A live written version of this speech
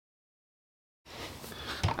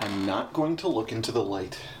I'm not going to look into the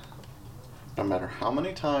light. No matter how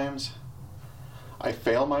many times I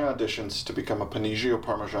fail my auditions to become a Panigio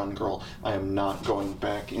Parmesan girl, I am not going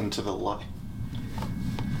back into the light.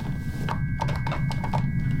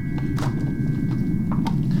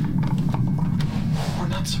 We're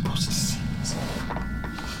not supposed to see this.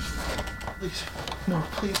 Please, no,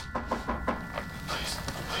 please. Please,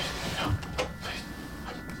 no, please.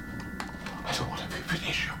 I don't want to be a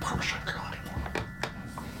Panigio Parmesan girl anymore.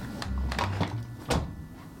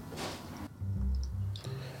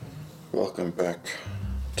 Welcome back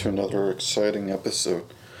to another exciting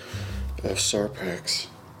episode of Sarpac's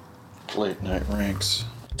Late Night Ranks.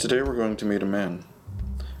 Today we're going to meet a man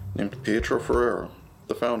named Pietro Ferrero,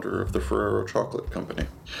 the founder of the Ferrero Chocolate Company.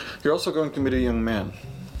 You're also going to meet a young man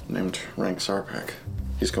named RankSarpac.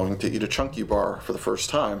 He's going to eat a chunky bar for the first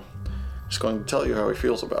time. He's going to tell you how he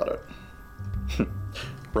feels about it.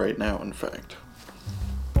 Right now, in fact.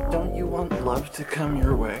 Don't you want love to come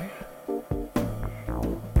your way?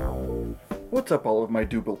 What's up, all of my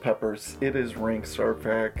double peppers? It is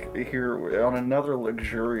RankSarpac here on another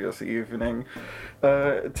luxurious evening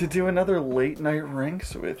to do another late night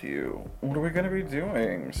ranks with you. What are we going to be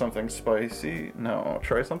doing? Something spicy? No,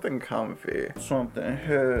 try something comfy. Something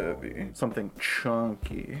heavy. Something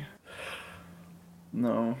chunky.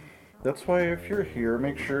 No. That's why if you're here,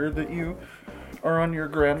 make sure that you are on your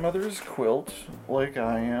grandmother's quilt, like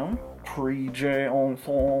I am. Pre-J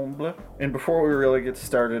ensemble. And before we really get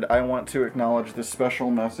started, I want to acknowledge this special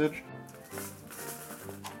message.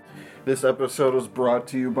 This episode was brought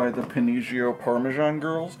to you by the Panigio Parmesan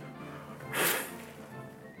Girls.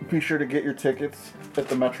 Be sure to get your tickets at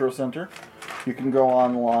the Metro Center. You can go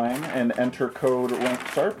online and enter code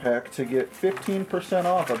RankSarpac to get 15%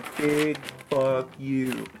 off a big fuck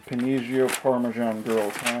you. Panigio Parmesan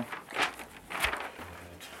Girls, huh?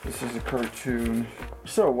 This is a cartoon.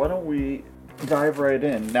 So why don't we dive right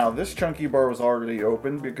in. Now this chunky bar was already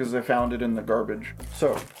open because I found it in the garbage.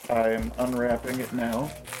 So I'm unwrapping it now.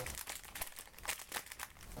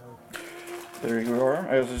 There you are.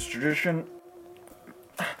 As is tradition.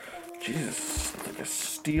 Jesus, it's like a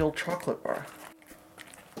steel chocolate bar.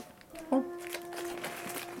 Oh.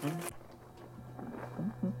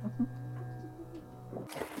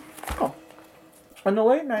 Oh. In the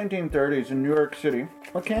late 1930s in New York City,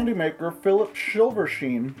 a candy maker, Philip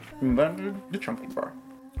Silverstein, invented the chunky bar.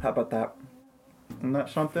 How about that? Isn't that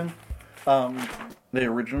something? They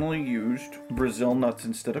originally used Brazil nuts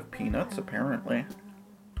instead of peanuts, apparently.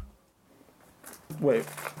 Wait,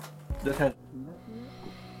 this has...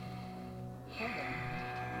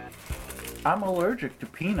 I'm allergic to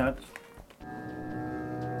peanuts.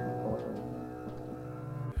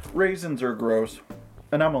 Raisins are gross,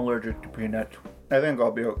 and I'm allergic to peanuts. I think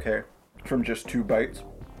I'll be okay from just 2 bites.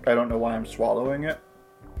 I don't know why I'm swallowing it.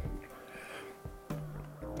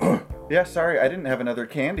 Yeah, sorry, I didn't have another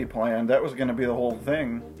candy planned. That was going to be the whole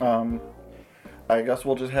thing. I guess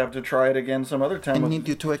we'll just have to try it again some other time. I need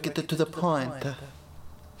you to get it to the point.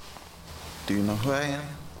 Do you know who I am?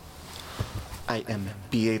 I am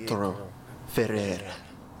Pietro Ferrero.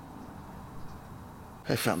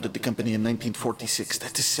 I founded the company in 1946.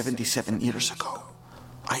 That is 77 years ago.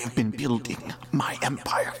 I have been building my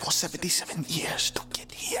empire for 77 years to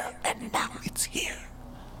get here, and now it's here.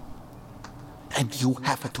 And you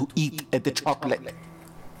have to eat the chocolate.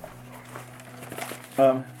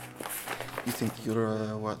 You think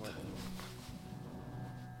you're, what?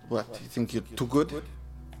 What? You think you're too good?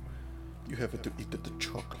 You have to eat the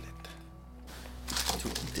chocolate. To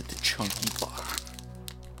eat the chunky bar.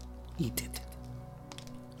 Eat it.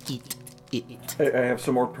 Eat it. I have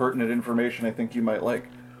some more pertinent information I think you might like.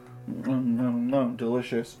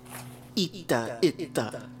 Delicious. Eat.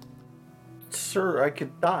 Sir, I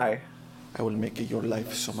could die. I will make your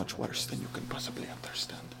life so much worse than you can possibly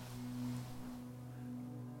understand.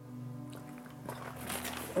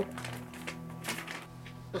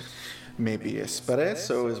 Maybe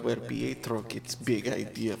espresso is where Pietro gets big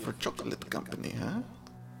idea for chocolate company, huh?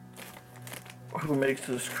 Who makes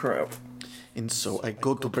this crap? And so I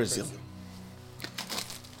go to Brazil.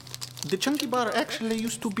 The chunky bar actually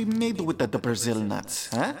used to be made with the Brazil nuts,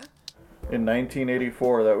 huh? In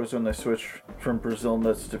 1984, that was when they switched from Brazil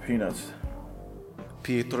nuts to peanuts.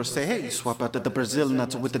 Pietro say, hey, swap out the Brazil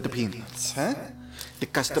nuts with the peanuts, huh? The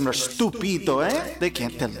customer stupido, eh? They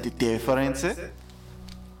can't tell the difference, eh?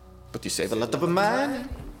 But you save a lot of money.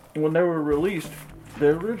 When they were released, they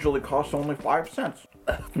originally cost only 5 cents.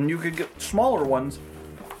 And you could get smaller ones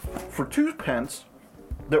for 2 pence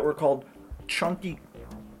that were called chunky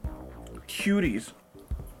cuties.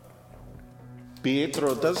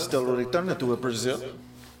 Pietro does still return to Brazil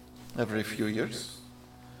every few years.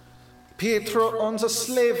 Pietro owns a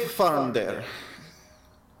slave farm there.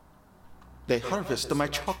 They harvest my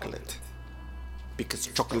chocolate. Because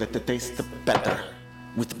chocolate tastes better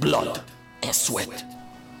with blood and sweat.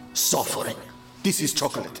 Suffering. This is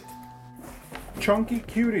chocolate. Chunky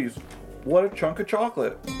cuties. What a chunk of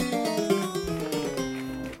chocolate.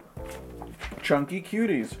 Chunky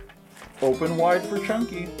cuties. Open wide for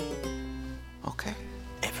Chunky. Okay.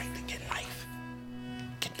 Everything in life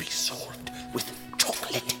can be solved with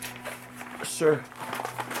chocolate. Sir.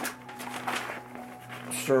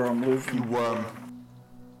 Sir, I'm losing.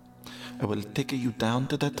 I will take you down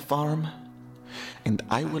to that farm, and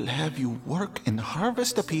I will have you work and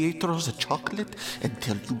harvest the Pietro's chocolate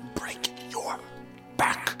until you break your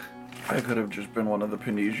back. I could have just been one of the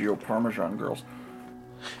Pinigio Parmesan girls.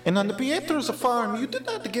 And on the Pietro's farm, you do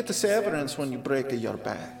not get the severance when you break your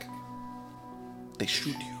back. They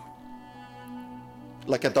shoot you.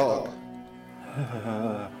 Like a dog.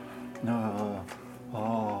 No.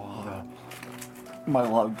 Oh. My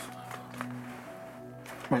lungs.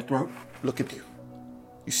 My throat. Look at you.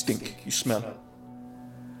 You stink. You smell.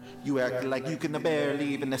 You act like you can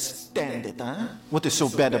barely even stand it, huh? What is so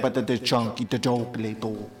bad about the chunky, the chocolate?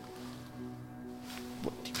 What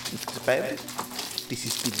do you think is bad? This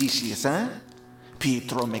is delicious, huh?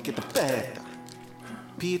 Pietro make it better.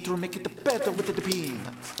 Pietro make it better with the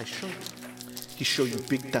peanuts. I show you. He show you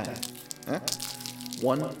big time. Huh?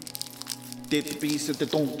 One dead piece of the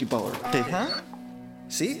donkey bar. Huh?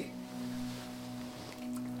 See?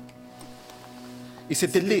 It's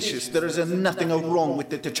delicious. There is nothing wrong with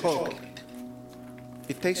the chocolate.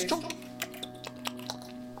 It tastes chunky.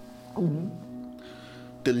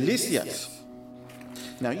 Delicious.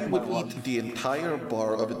 Now you would eat the entire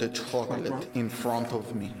bar of the chocolate in front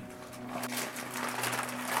of me.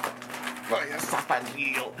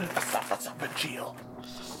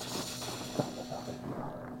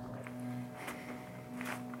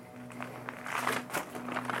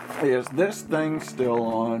 Is this thing still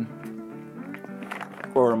on?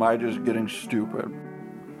 Or am I just getting stupid?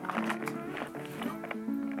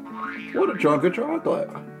 What a chunk of chocolate.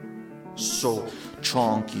 So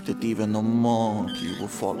chunky that even a monkey will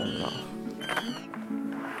fall in love.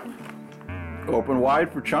 Open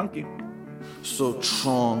wide for Chunky. So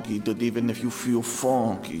chunky that even if you feel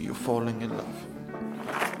funky, you're falling in love.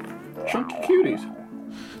 Chunky cuties.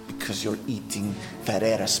 Because you're eating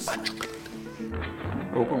Ferrero chocolate.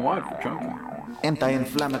 Open wide for Chunky.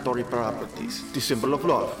 Anti-inflammatory properties, the symbol of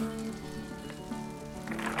love.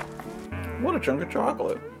 What a chunk of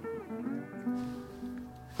chocolate.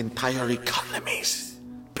 Entire economies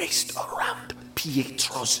based around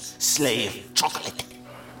Pietro's slave chocolate.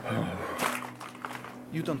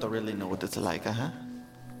 You don't really know what it's like, huh?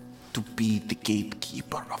 To be the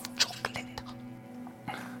gatekeeper of chocolate.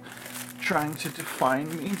 Trying to define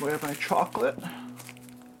me by my chocolate?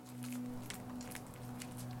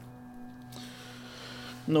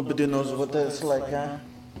 Nobody knows what that's like, huh?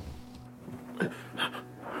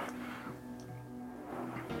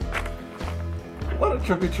 What a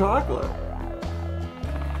chunk of chocolate.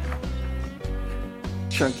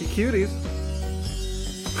 Chunky cuties.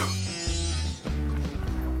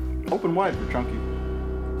 Open wide for Chunky.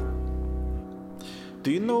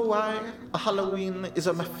 Do you know why Halloween is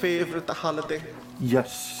my favorite holiday?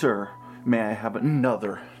 Yes, sir. May I have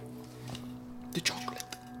another? The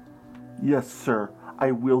chocolate. Yes, sir.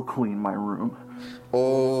 I will clean my room.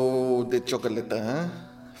 Oh, the chocolate, huh?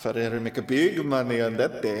 Ferrero make a big money on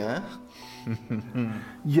that day, huh?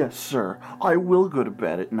 Yes, sir. I will go to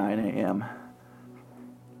bed at 9 a.m.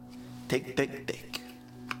 Take.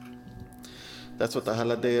 That's what the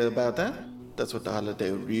holiday is about, huh? That's what the holiday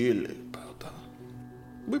really about, huh?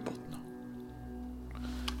 We both know.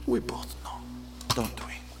 We both know, don't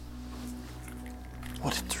we?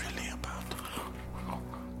 What it's really about.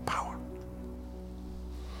 Power.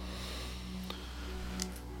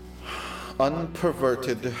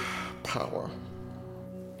 Unperverted power.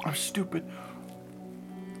 I'm stupid.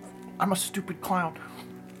 I'm a stupid clown.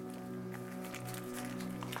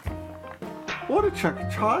 What a chunk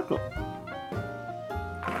of chocolate.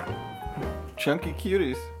 Chunky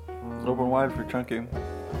cuties. Open wide for Chunky.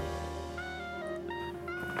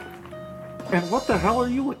 And what the hell are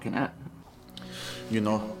you looking at? You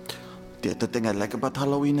know, the other thing I like about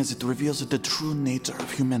Halloween is it reveals the true nature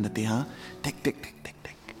of humanity, huh? Take.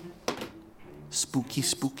 Spooky.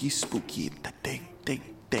 Take.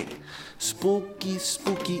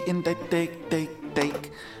 Spooky in the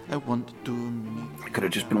take. I want to meet. I could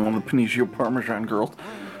have just been one of the Pinigio Parmesan girls.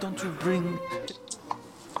 Don't you bring...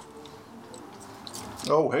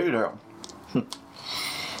 Oh, hey there.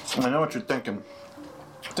 I know what you're thinking.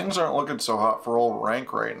 Things aren't looking so hot for old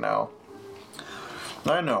Rank right now.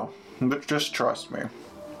 I know, but just trust me.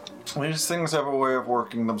 These things have a way of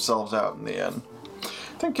working themselves out in the end.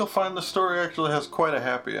 I think you'll find the story actually has quite a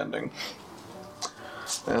happy ending.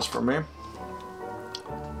 As for me,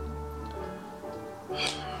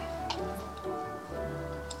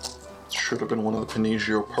 should have been one of the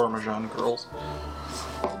Pinigio Parmesan girls.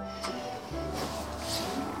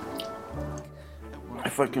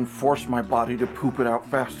 If I can force my body to poop it out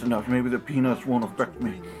fast enough, maybe the peanuts won't affect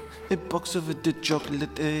me. A box of the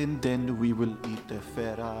chocolate and then we will eat the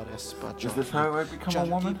Ferrero Chunky. Is this how I become a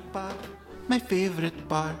woman? Bar, my favorite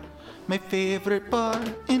bar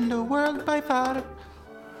in the world by far.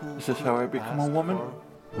 Is this how I become a woman?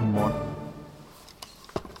 More.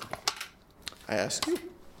 I ask you.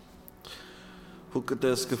 Who could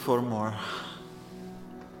ask for more?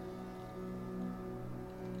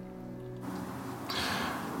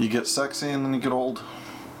 You get sexy and then you get old.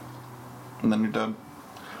 And then you're dead.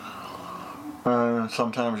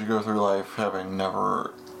 Sometimes you go through life having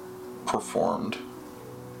never performed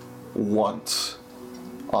once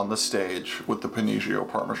on the stage with the Pinigio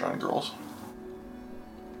Parmesan girls.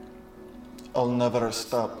 I'll never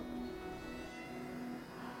stop.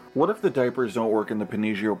 What if the diapers don't work and the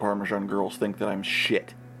Pinigio Parmesan girls think that I'm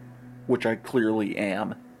shit? Which I clearly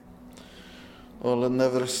am. I'll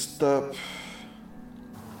never stop.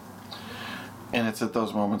 And it's at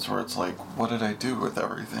those moments where it's like, what did I do with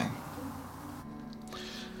everything?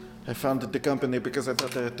 I founded the company because I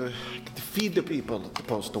thought that I could feed the people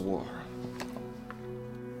post the war.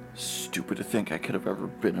 Stupid to think I could have ever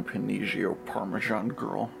been a Pinigio Parmesan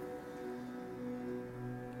girl.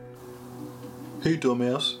 Hey,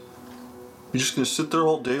 dumbass. You just gonna sit there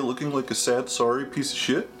all day looking like a sad, sorry piece of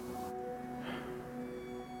shit?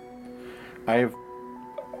 I've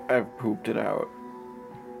pooped it out.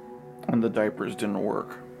 And the diapers didn't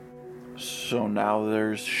work. So now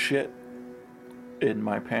there's shit in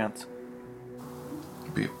my pants.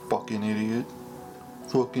 Be a fucking idiot.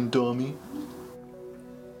 Fucking dummy.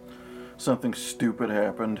 Something stupid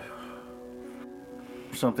happened.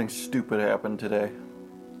 Something stupid happened today.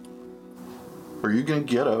 Are you gonna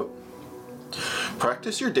get up?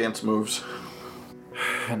 Practice your dance moves.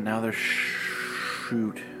 And now there's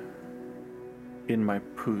shoot in my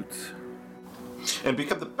poots. And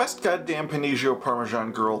become the best goddamn Pinigio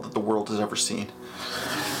Parmesan girl that the world has ever seen.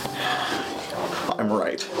 I'm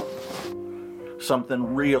right.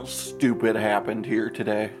 Something real stupid happened here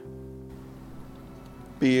today.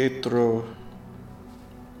 Pietro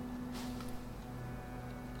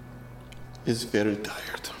is very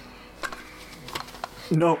tired.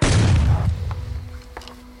 No.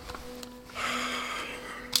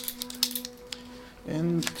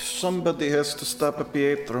 And somebody has to stop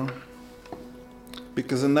Pietro.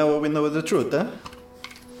 Because now we know the truth, huh?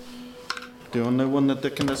 The only one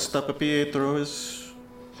that can stop Pietro is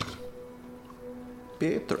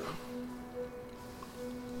Pietro.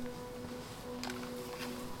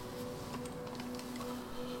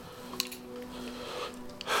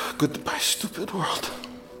 Goodbye, stupid world.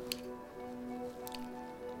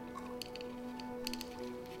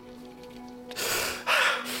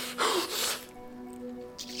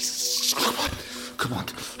 Come on,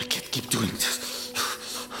 I can't keep doing this.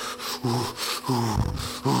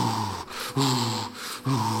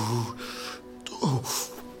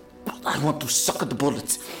 I want to suck the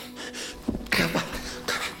bullets. Come on,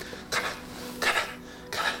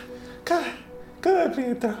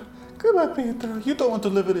 Pietro. Come on, Pietro. You don't want to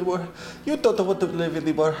live anymore. You don't want to live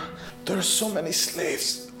anymore. There are so many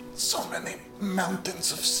slaves. So many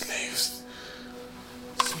mountains of slaves.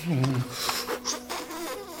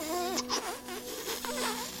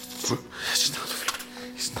 It's not fair.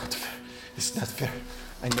 It's not fair. It's not fair.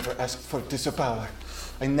 I never asked for this power.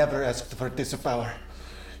 I never asked for this power.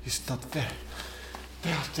 It's not fair.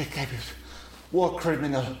 They'll think I'm a war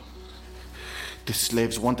criminal. The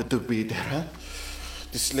slaves wanted to be there, huh?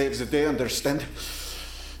 The slaves, they understand.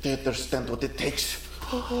 They understand what it takes.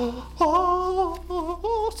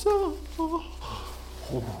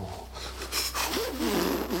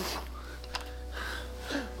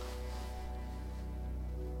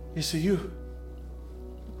 It's you.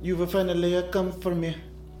 You've finally come for me,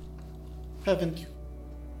 haven't you?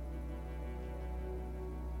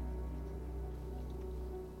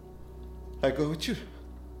 I go with you.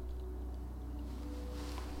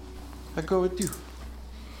 I go with you.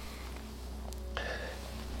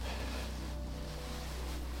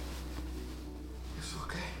 It's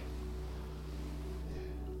okay.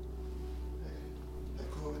 I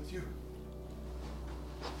go with you.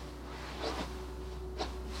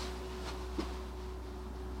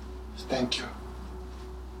 Thank you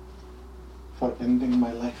for ending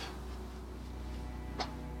my life.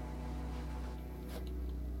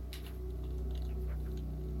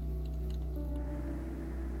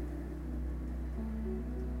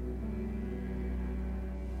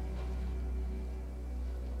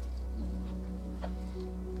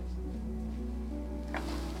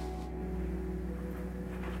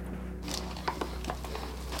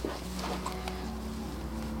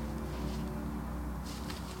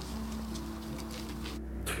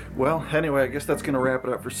 Well, anyway, I guess that's gonna wrap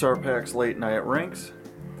it up for Sarpac's late night ranks.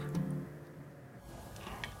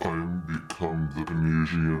 I am become the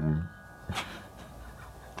Venetian.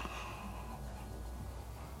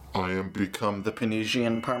 I am become the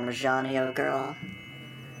Parmigiano Parmigiano girl.